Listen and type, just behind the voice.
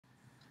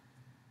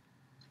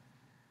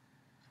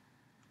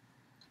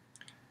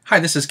Hi,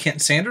 this is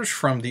Kent Sanders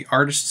from the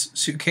Artist's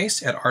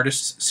Suitcase at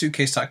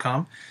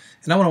artistsuitcase.com,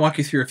 and I want to walk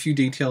you through a few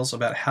details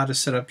about how to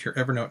set up your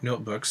Evernote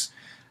notebooks.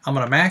 I'm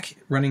on a Mac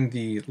running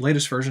the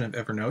latest version of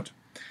Evernote.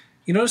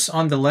 You notice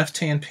on the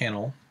left-hand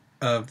panel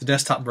of the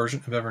desktop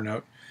version of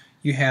Evernote,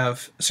 you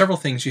have several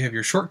things. You have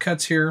your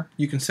shortcuts here.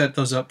 You can set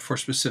those up for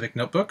specific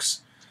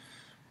notebooks,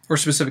 or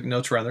specific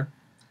notes rather.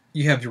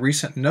 You have your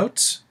recent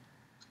notes.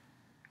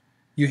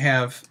 You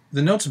have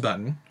the notes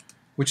button,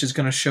 which is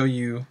going to show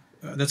you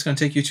that's going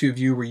to take you to a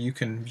view where you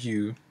can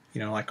view,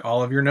 like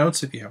all of your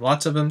notes if you have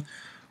lots of them,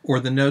 or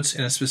the notes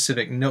in a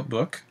specific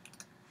notebook.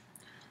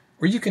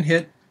 Or you can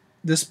hit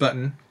this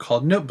button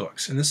called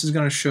Notebooks, and this is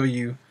going to show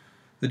you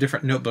the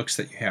different notebooks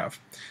that you have.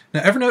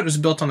 Now, Evernote is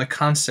built on the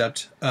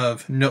concept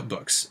of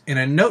notebooks, and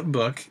a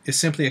notebook is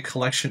simply a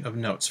collection of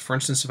notes. For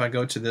instance, if I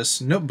go to this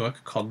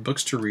notebook called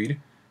Books to Read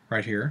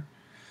right here,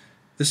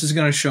 this is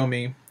going to show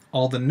me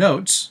all the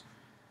notes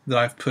that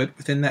I've put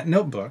within that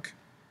notebook,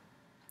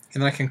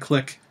 and then I can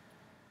click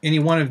any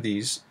one of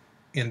these,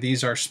 and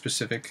these are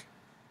specific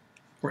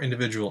or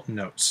individual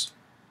notes.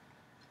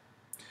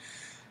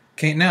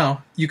 Okay,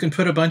 now you can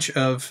put a bunch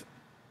of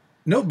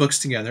notebooks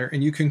together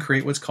and you can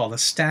create what's called a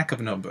stack of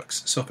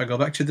notebooks. So if I go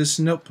back to this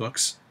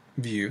notebooks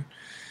view,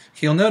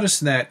 you'll notice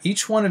that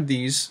each one of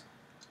these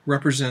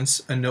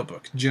represents a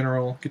notebook.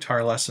 General,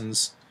 Guitar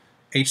Lessons,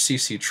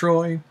 HCC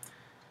Troy,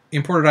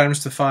 Imported Items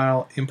to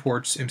File,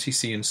 Imports,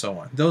 MCC, and so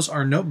on. Those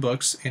are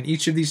notebooks, and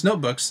each of these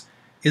notebooks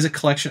is a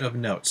collection of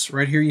notes.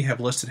 Right here you have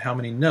listed how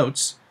many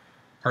notes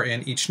are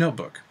in each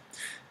notebook.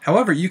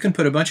 However, you can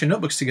put a bunch of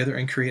notebooks together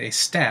and create a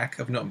stack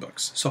of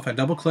notebooks. So if I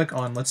double click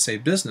on, let's say,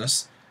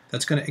 Business,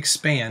 that's going to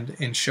expand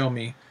and show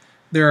me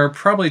there are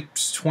probably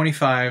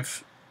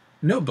 25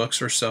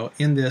 notebooks or so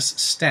in this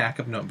stack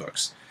of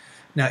notebooks.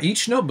 Now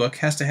each notebook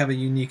has to have a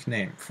unique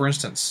name. For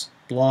instance,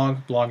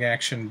 Blog, Blog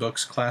Action,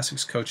 Books,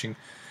 Classics, Coaching.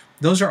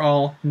 Those are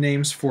all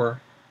names for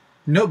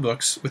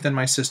notebooks within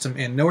my system,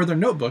 and no other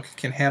notebook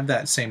can have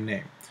that same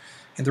name.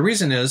 And the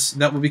reason is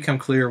that will become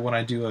clear when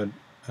I do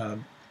a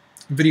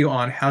video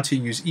on how to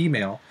use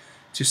email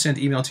to send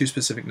email to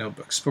specific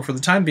notebooks. But for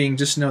the time being,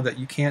 just know that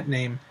you can't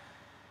name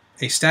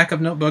a stack of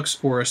notebooks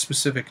or a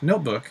specific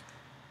notebook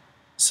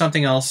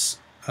something else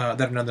that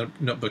another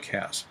notebook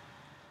has.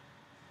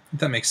 If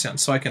that makes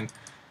sense. So I can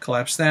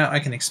collapse that. I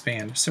can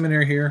expand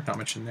Seminary here, not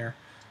mentioned there.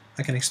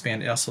 I can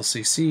expand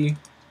SLCC.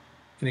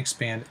 I can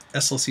expand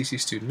SLCC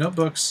student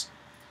notebooks,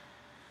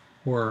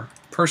 or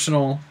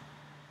personal,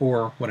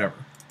 or whatever.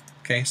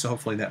 Okay, so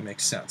hopefully that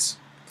makes sense.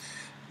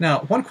 Now,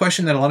 one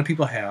question that a lot of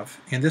people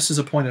have, and this is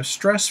a point of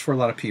stress for a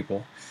lot of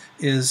people,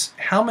 is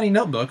how many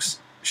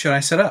notebooks should I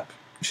set up?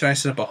 Should I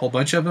set up a whole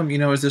bunch of them?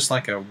 Is this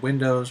like a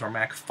Windows or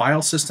Mac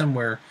file system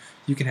where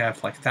you can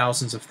have like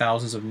thousands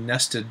of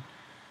nested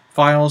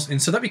files?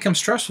 And so that becomes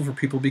stressful for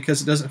people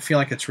because it doesn't feel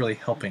like it's really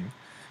helping,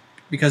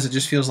 because it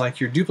just feels like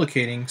you're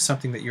duplicating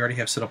something that you already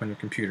have set up on your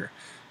computer.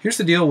 Here's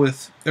the deal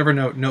with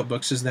Evernote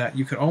notebooks is that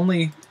you can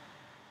only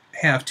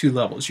have two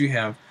levels. You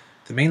have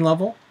the main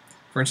level,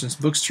 for instance,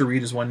 Books to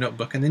Read is one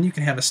notebook, and then you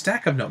can have a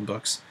stack of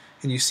notebooks,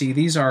 and you see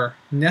these are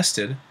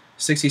nested,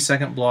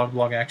 60-second blog,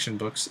 blog action,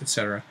 books,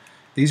 etc.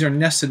 These are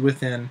nested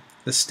within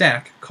the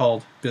stack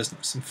called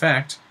Business. In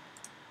fact,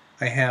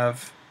 I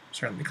have,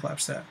 sorry, let me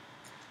collapse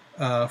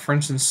that. For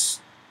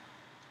instance,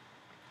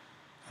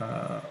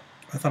 I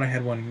thought I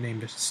had one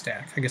named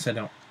Stack. I guess I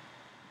don't.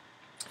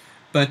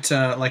 But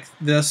like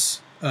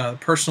this,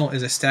 personal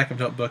is a stack of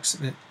notebooks.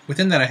 And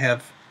within that I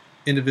have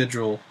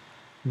individual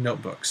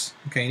notebooks.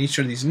 Okay, and each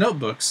of these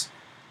notebooks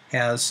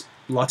has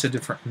lots of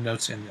different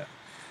notes in them.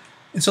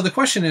 And so the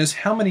question is,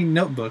 how many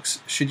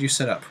notebooks should you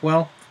set up?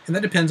 Well, and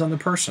that depends on the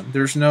person.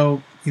 There's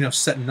no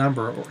set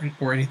number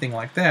or anything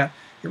like that.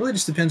 It really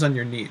just depends on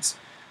your needs.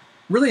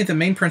 Really, the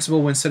main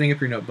principle when setting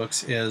up your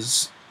notebooks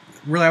is,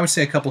 really, I would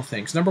say a couple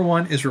things. Number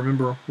one is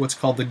remember what's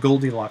called the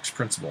Goldilocks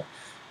Principle.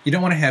 You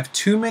don't want to have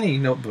too many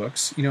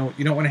notebooks. You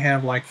don't want to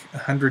have like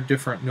 100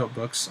 different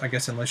notebooks, I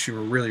guess, unless you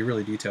were really,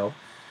 really detailed.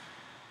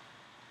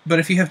 But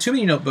if you have too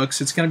many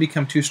notebooks, it's going to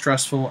become too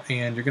stressful,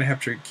 and you're going to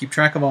have to keep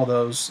track of all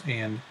those,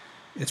 and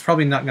it's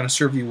probably not going to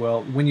serve you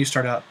well when you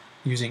start out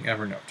using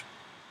Evernote.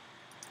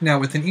 Now,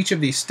 within each of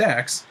these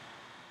stacks,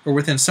 or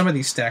within some of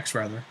these stacks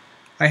rather,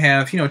 I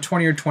have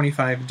 20 or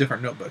 25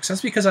 different notebooks. That's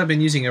because I've been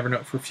using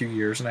Evernote for a few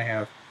years, and I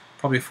have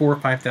probably 4,000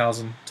 or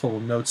 5,000 total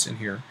notes in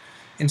here.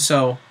 And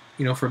so,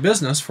 for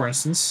business, for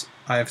instance,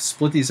 I've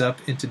split these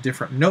up into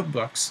different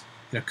notebooks.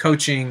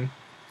 Coaching,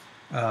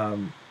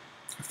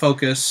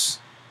 focus,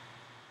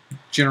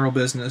 general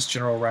business,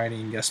 general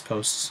writing, guest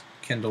posts,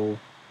 Kindle,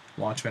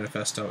 launch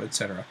manifesto,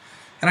 etc.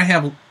 And I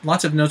have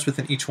lots of notes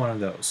within each one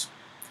of those.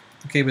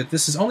 Okay, but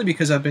this is only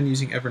because I've been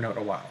using Evernote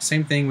a while.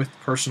 Same thing with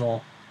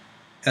personal,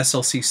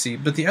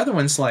 SLCC. But the other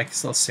ones, like,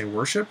 so let's say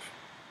worship,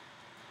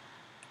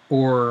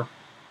 or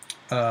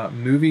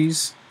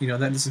movies, that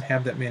doesn't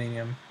have that many in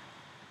them.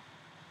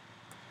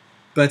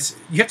 But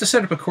you have to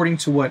set up according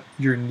to what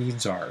your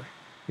needs are,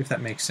 if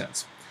that makes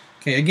sense.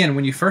 Okay, again,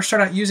 when you first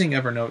start out using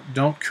Evernote,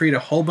 don't create a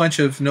whole bunch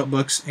of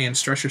notebooks and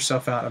stress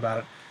yourself out about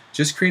it.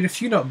 Just create a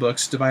few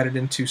notebooks divided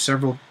into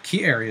several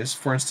key areas.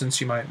 For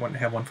instance, you might want to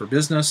have one for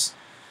business,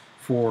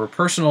 for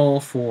personal,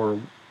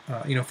 for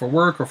for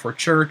work or for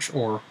church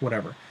or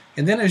whatever.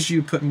 And then as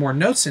you put more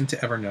notes into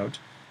Evernote,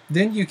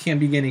 then you can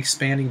begin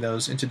expanding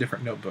those into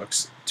different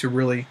notebooks to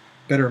really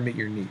better meet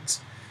your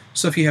needs.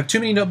 So if you have too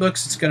many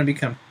notebooks, it's going to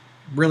become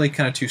really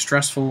kind of too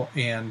stressful,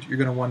 and you're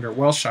going to wonder,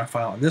 well, should I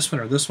file on this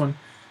one or this one?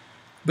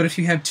 But if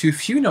you have too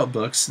few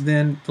notebooks,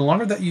 then the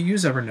longer that you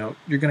use Evernote,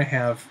 you're going to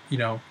have,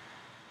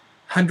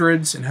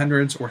 hundreds and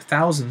hundreds or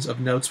thousands of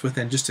notes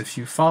within just a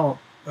few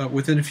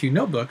within a few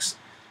notebooks,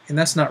 and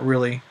that's not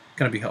really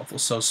going to be helpful.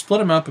 So split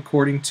them up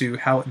according to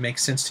how it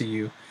makes sense to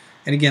you.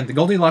 And again, the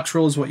Goldilocks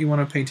rule is what you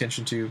want to pay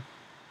attention to,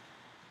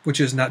 which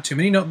is not too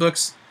many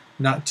notebooks,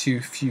 not too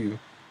few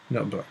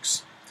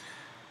notebooks.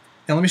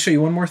 Now let me show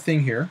you one more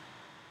thing here.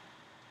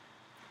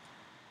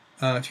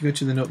 If you go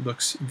to the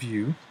Notebooks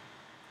view,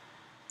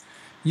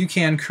 you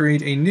can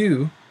create a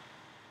new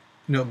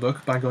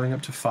notebook by going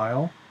up to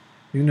File,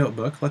 New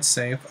Notebook. Let's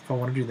say if I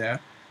want to do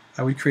that,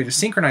 I would create a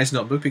synchronized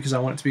notebook because I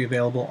want it to be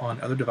available on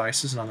other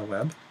devices and on the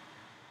web.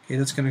 Okay,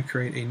 that's going to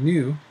create a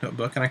new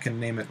notebook, and I can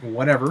name it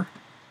whatever.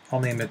 I'll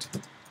name it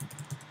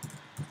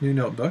New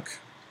Notebook.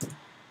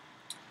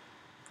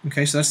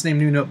 Okay, so that's the name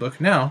New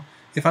Notebook. Now,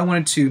 if I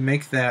wanted to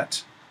make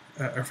that,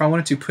 or if I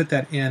wanted to put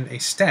that in a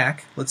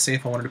stack, let's say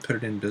if I wanted to put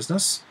it in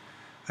business,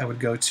 I would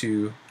go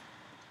to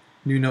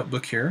New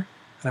Notebook here,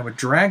 and I would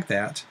drag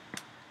that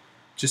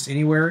just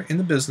anywhere in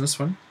the business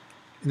one,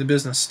 in the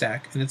business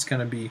stack, and it's going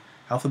to be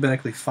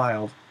alphabetically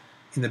filed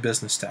in the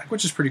business stack,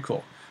 which is pretty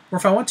cool. Or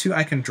if I want to,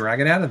 I can drag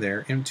it out of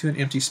there into an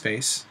empty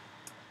space,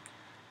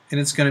 and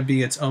it's going to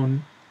be its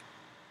own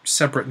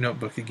separate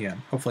notebook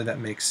again. Hopefully that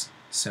makes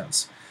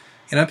sense.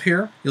 And up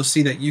here, you'll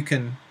see that you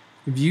can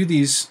view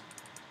these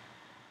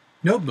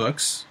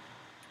notebooks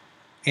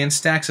and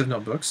stacks of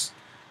notebooks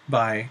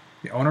by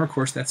the owner, of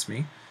course, that's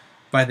me,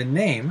 by the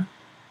name,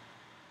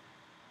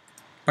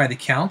 by the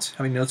count,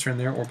 how many notes are in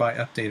there, or by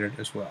updated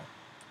as well.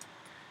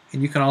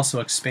 And you can also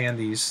expand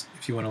these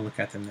if you want to look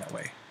at them that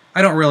way.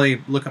 I don't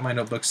really look at my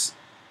notebooks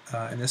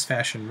in this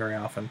fashion very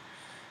often,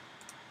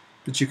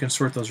 but you can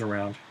sort those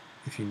around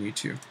if you need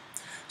to.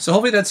 So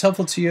hopefully that's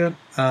helpful to you.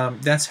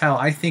 That's how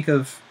I think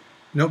of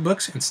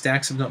notebooks and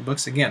stacks of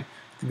notebooks. Again,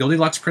 the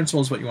Goldilocks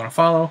principle is what you want to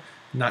follow.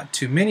 Not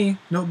too many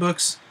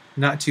notebooks,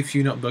 not too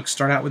few notebooks.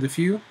 Start out with a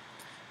few,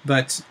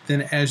 but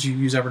then as you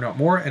use Evernote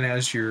more and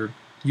as your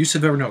use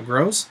of Evernote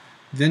grows,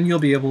 then you'll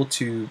be able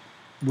to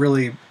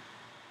really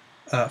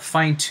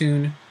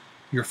fine-tune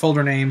your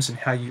folder names and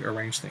how you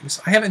arrange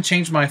things. I haven't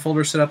changed my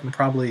folder setup in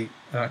probably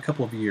a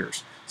couple of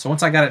years. So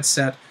once I got it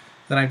set,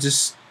 then I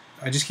just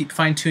keep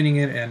fine-tuning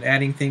it and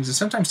adding things and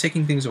sometimes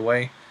taking things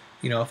away,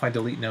 if I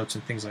delete notes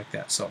and things like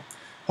that. So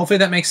hopefully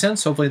that makes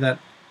sense. Hopefully that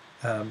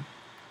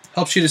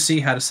helps you to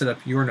see how to set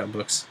up your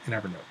notebooks in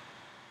Evernote.